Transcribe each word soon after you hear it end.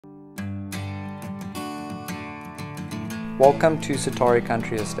Welcome to Sitari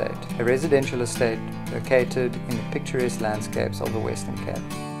Country Estate, a residential estate located in the picturesque landscapes of the Western Cape.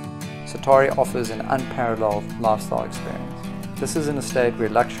 Sitari offers an unparalleled lifestyle experience. This is an estate where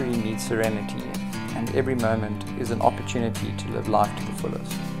luxury meets serenity, and every moment is an opportunity to live life to the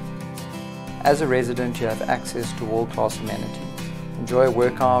fullest. As a resident, you have access to world-class amenities. Enjoy a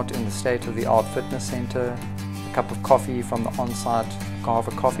workout in the state-of-the-art fitness center, a cup of coffee from the on-site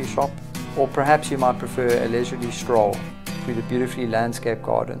Carver coffee shop, or perhaps you might prefer a leisurely stroll through the beautifully landscaped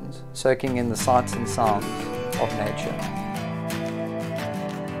gardens, soaking in the sights and sounds of nature.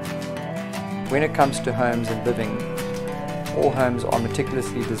 When it comes to homes and living, all homes are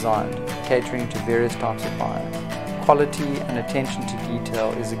meticulously designed, catering to various types of buyers. Quality and attention to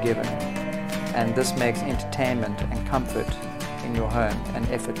detail is a given, and this makes entertainment and comfort in your home an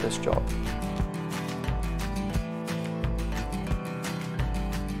effortless job.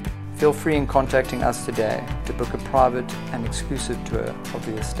 Feel free in contacting us today to book a private and exclusive tour of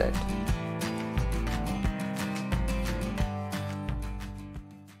the estate.